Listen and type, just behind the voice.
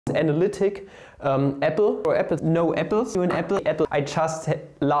analytic apple or apple, no apples, you an apple. I just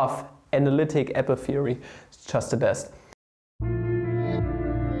love analytic apple theory. It's just the best.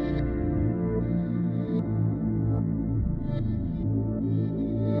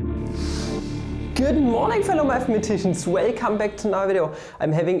 Good morning, fellow mathematicians, welcome back to another video.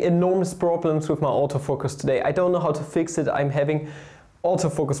 I'm having enormous problems with my autofocus today. I don't know how to fix it. I'm having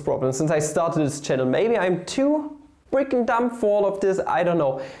autofocus problems since I started this channel. Maybe I'm too freaking dumb for all of this, I don't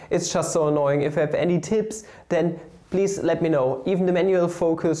know. It's just so annoying. If you have any tips, then please let me know. Even the manual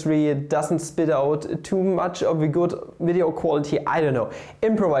focus really doesn't spit out too much of a good video quality, I don't know.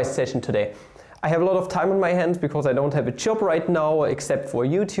 Improvised session today. I have a lot of time on my hands because I don't have a job right now except for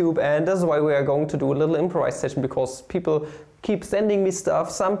YouTube, and this is why we are going to do a little improvised session, because people keep sending me stuff.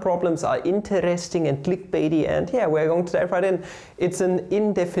 Some problems are interesting and clickbaity, and yeah, we're going to dive right in. It's an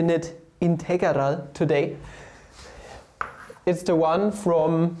indefinite integral today. It's the one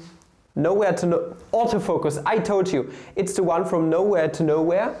from nowhere to autofocus, I told you. It's the one from nowhere to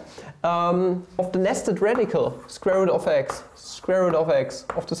nowhere of the nested radical, square root of x, square root of x,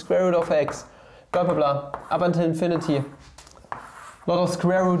 of the square root of x. Blah blah blah, up until infinity. A lot of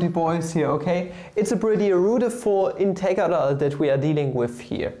square rooty boys here, okay? It's a pretty ROOTIFUL integral that we are dealing with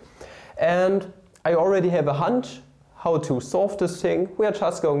here. And I already have a hunch how to solve this thing. We are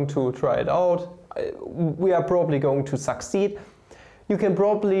just going to try it out. We are probably going to succeed. You can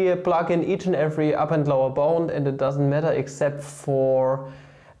probably plug in each and every upper and lower bound, and it doesn't matter except for,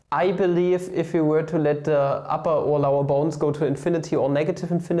 I believe, if you were to let the upper or lower bounds go to infinity or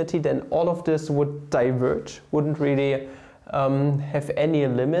negative infinity, then all of this would diverge, wouldn't really have any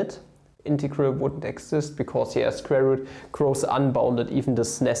limit. Integral wouldn't exist because, yeah, square root grows unbounded, even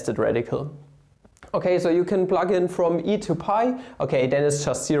this nested radical. Okay, so you can plug in from e to pi. Okay, then it's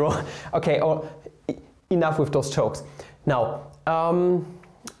just 0. Okay, enough with those jokes. Now, I'm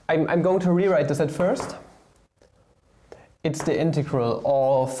going to rewrite this at first. It's the integral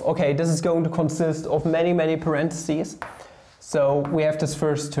of, okay, this is going to consist of many parentheses. So we have this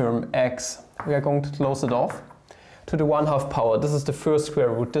first term, x. We are going to close it off to the 1/2 power. This is the first square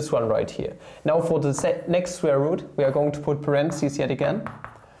root, this one right here. Now for the next square root, we are going to put parentheses yet again.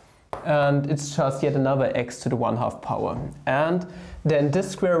 And it's just yet another x to the 1/2 power. And then this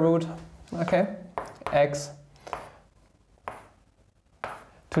square root, okay, x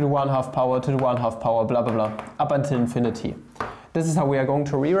to the 1/2 power, to the 1/2 power, blah blah blah, up until infinity. This is how we are going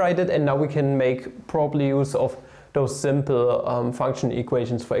to rewrite it, and now we can make probably use of those simple function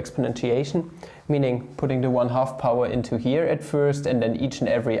equations for exponentiation, meaning putting the 1/2 power into here at first, and then each and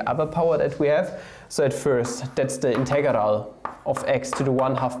every other power that we have. So at first, that's the integral of x to the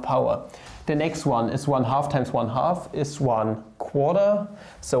 1/2 power. The next one is 1/2 times 1/2 is 1/4,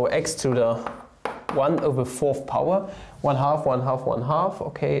 so x to the 1/4 power. 1/2, 1/2, 1/2,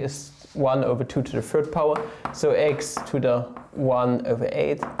 okay, is 1/2 to the 3rd power. So x to the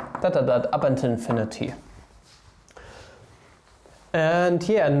 1/8, up until infinity. And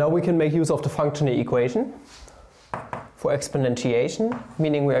yeah, now we can make use of the functional equation for exponentiation,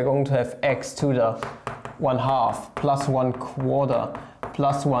 meaning we are going to have x to the 1/2 plus 1/4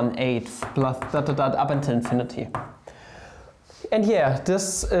 plus 1/8 plus up until infinity. And yeah,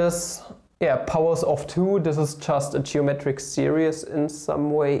 this is, yeah, powers of 2. This is just a geometric series in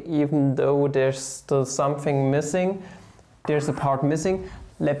some way, even though there's still something missing. There's a part missing.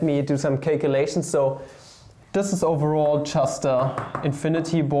 Let me do some calculations. So this is overall just a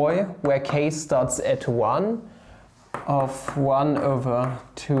infinity boy, where k starts at 1 of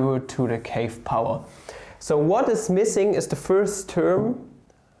 1/2 to the kth power. So what is missing is the first term,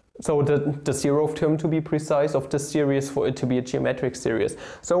 so the 0th term to be precise, of this series for it to be a geometric series.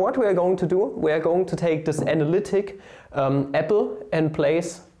 So what we are going to do, we are going to take this analytic apple and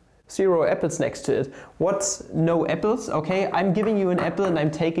place 0 apples next to it. What's no apples? Okay, I'm giving you an apple and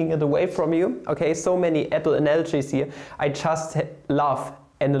I'm taking it away from you. Okay, so many apple analogies here. I just love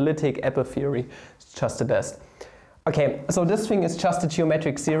analytic apple theory. It's just the best. Okay, so this thing is just a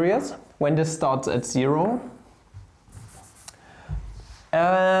geometric series when this starts at 0.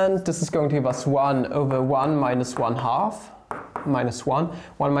 And this is going to give us 1/1 minus 1/2 minus 1.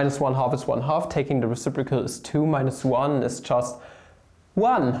 1 minus 1/2 is 1/2. Taking the reciprocal is 2 minus 1 is just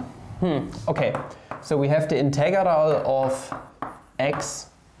 1. Okay, so we have the integral of x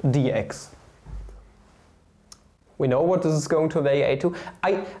dx. We know what this is going to evaluate to.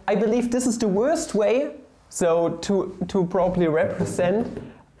 I believe this is the worst way, so to properly represent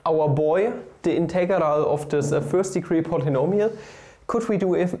our boy, the integral of this first degree polynomial. Could we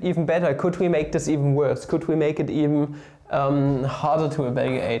do even better? Could we make this even worse? Could we make it even harder to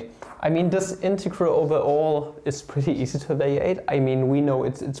evaluate? I mean, this integral overall is pretty easy to evaluate. I mean, we know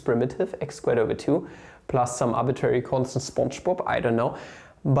it's primitive, x squared over 2, plus some arbitrary constant SpongeBob, I don't know.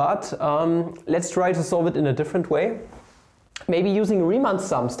 But let's try to solve it in a different way. Maybe using Riemann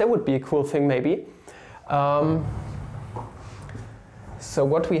sums, that would be a cool thing maybe. So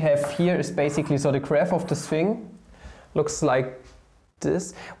what we have here is basically, so the graph of this thing looks like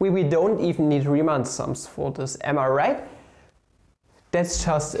this. We don't even need Riemann sums for this, am I right? That's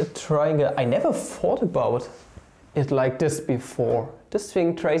just a triangle. I never thought about it like this before. This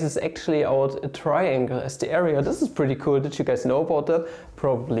thing traces actually out a triangle as the area. This is pretty cool. Did you guys know about that?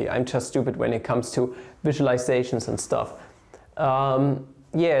 Probably. I'm just stupid when it comes to visualizations and stuff.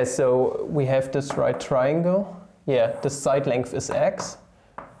 Yeah, so we have this right triangle. Yeah, this side length is x.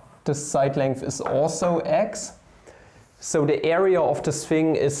 This side length is also x. So the area of this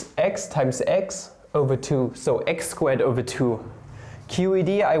thing is x times x over 2. So x squared over 2.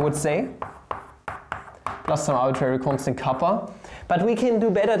 QED, I would say, plus some arbitrary constant kappa. But we can do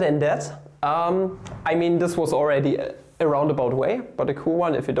better than that. I mean, this was already a roundabout way, but a cool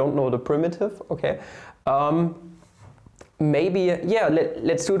one if you don't know the primitive. Okay. Maybe, yeah,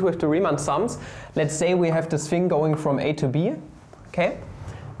 let's do it with the Riemann sums. Let's say we have this thing going from A to B. Okay.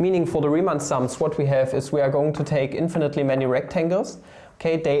 Meaning for the Riemann sums, what we have is we are going to take infinitely many rectangles.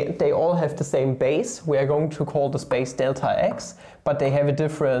 Okay, they all have the same base. We are going to call this base delta x, but they have a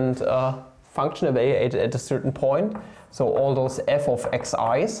different function evaluated at a certain point. So all those f of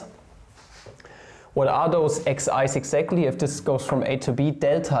xi's. What are those xi's exactly? If this goes from A to B,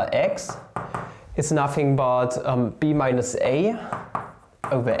 delta x is nothing but b minus a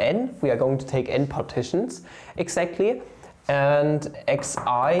over n. We are going to take n partitions exactly. And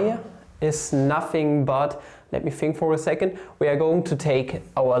xi is nothing but, let me think for a second, we are going to take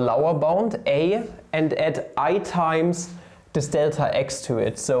our lower bound a and add I times this delta x to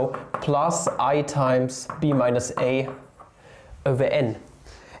it. So plus I times b minus a over n.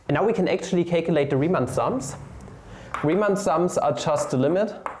 And now we can actually calculate the Riemann sums. Riemann sums are just the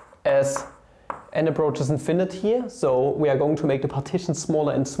limit as n approaches infinity. So we are going to make the partitions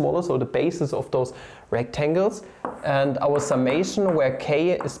smaller and smaller, so the bases of those rectangles. And our summation, where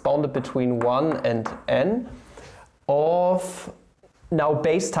k is bounded between 1 and n, of now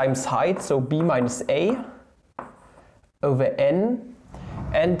base times height, so b minus a over n.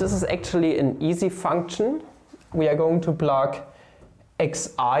 And this is actually an easy function. We are going to plug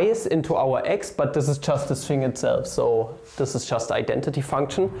xi's into our x, but this is just this thing itself. So this is just the identity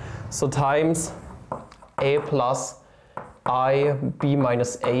function. So times a plus I b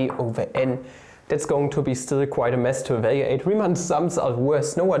minus a over n. That's going to be still quite a mess to evaluate. Riemann sums are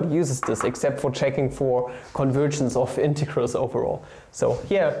worse. No one uses this except for checking for convergence of integrals overall. So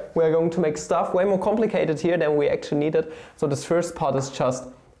yeah, we're going to make stuff way more complicated here than we actually needed. So this first part is just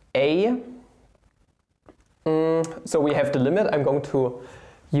a. So we have the limit. I'm going to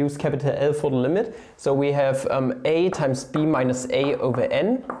use capital L for the limit. So we have a times b minus a over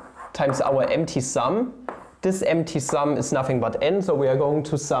n times our empty sum. This empty sum is nothing but n, so we are going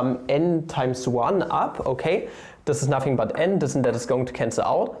to sum n times 1 up, okay? This is nothing but n, this and that is going to cancel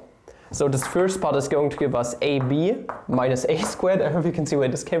out. So this first part is going to give us ab minus a squared, I hope you can see where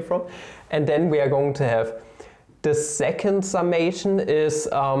this came from. And then we are going to have the second summation is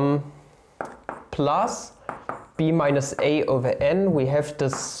plus b minus a over n, we have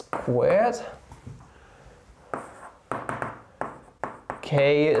this squared.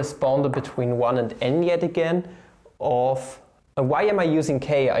 K is bounded between 1 and n yet again of, why am I using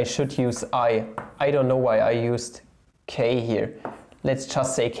k? I should use I. I don't know why I used k here. Let's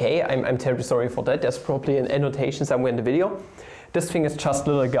just say k. I'm terribly sorry for that. There's probably an annotation somewhere in the video. This thing is just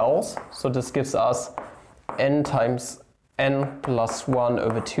little Gauss, so this gives us n times n plus 1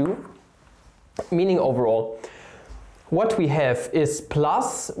 over 2. Meaning overall, what we have is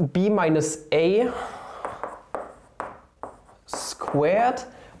plus b minus a squared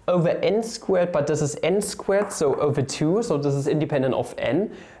over n squared, but this is n squared, so over 2, so this is independent of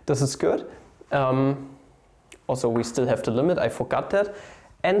n. This is good. Also, we still have the limit, I forgot that.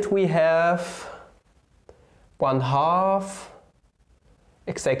 And we have 1/2,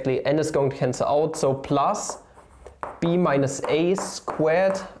 exactly, n is going to cancel out, so plus b minus a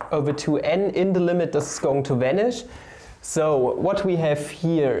squared over 2n. In the limit, this is going to vanish. So what we have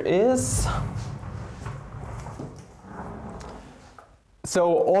here is,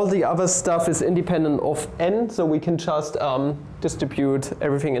 so all the other stuff is independent of n, so we can just distribute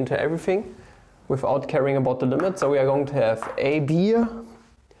everything into everything without caring about the limit. So we are going to have ab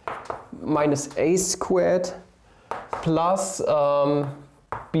minus a squared plus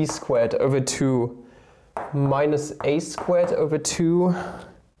b squared over 2 minus a squared over 2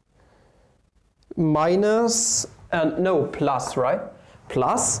 minus, no, plus, right?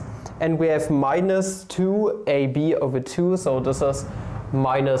 Plus, and we have minus 2ab over 2, so this is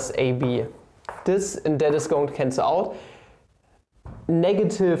minus ab. This and that is going to cancel out.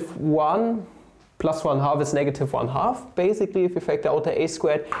 Negative 1 plus 1/2 is negative 1/2, basically, if you factor out the a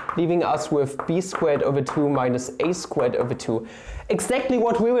squared, leaving us with b squared over 2 minus a squared over 2. Exactly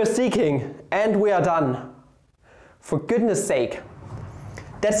what we were seeking, and we are done. For goodness sake.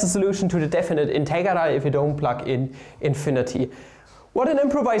 That's the solution to the definite integer if you don't plug in infinity. What an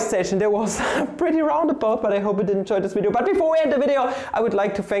improvised session. That was pretty roundabout, but I hope you did enjoy this video. But before we end the video, I would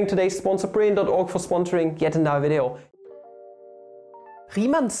like to thank today's sponsor Brilliant.org for sponsoring yet another video.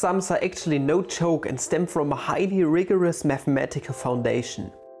 Riemann sums are actually no joke and stem from a highly rigorous mathematical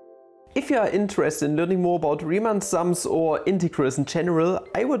foundation. If you are interested in learning more about Riemann sums or integrals in general,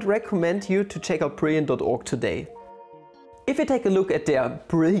 I would recommend you to check out Brilliant.org today. If you take a look at their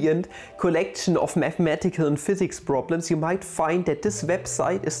brilliant collection of mathematical and physics problems, you might find that this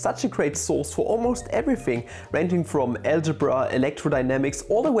website is such a great source for almost everything, ranging from algebra, electrodynamics,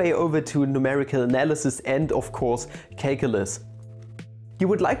 all the way over to numerical analysis and, of course, calculus. You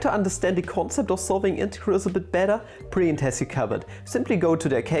would like to understand the concept of solving integrals a bit better? Brilliant has you covered. Simply go to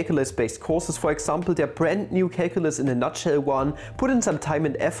their calculus-based courses, for example their brand new Calculus in a Nutshell one, put in some time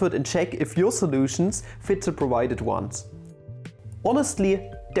and effort and check if your solutions fit the provided ones. Honestly,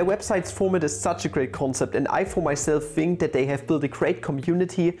 their website's format is such a great concept, and I for myself think that they have built a great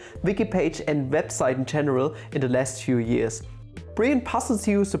community, wiki page and website in general in the last few years. Brilliant puzzles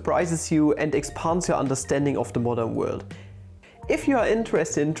you, surprises you and expands your understanding of the modern world. If you are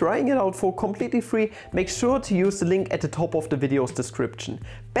interested in trying it out for completely free, make sure to use the link at the top of the video's description.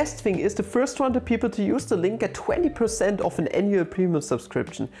 Best thing is the first 100 people to use the link get 20% off an annual premium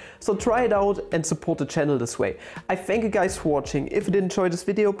subscription. So try it out and support the channel this way. I thank you guys for watching. If you did enjoy this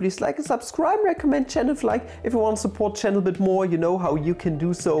video, please like and subscribe, recommend channel if like. If you want to support channel a bit more, you know how you can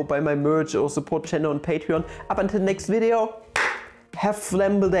do so by my merch or support channel on Patreon. Up until next video, have a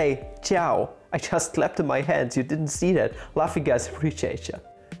flammable day. Ciao. I just clapped in my hands, you didn't see that. Love you guys, appreciate you.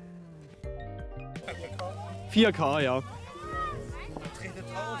 4K, ja.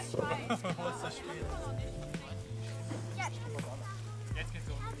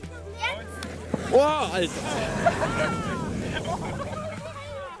 Oh, Alter!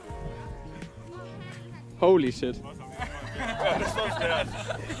 Holy shit.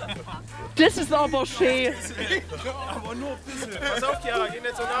 Das ist aber schön. Aber nur ein bisschen. Pass auf, Chiara, geh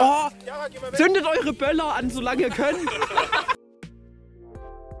nicht so nah. Oh, zündet eure Böller an, solange ihr könnt.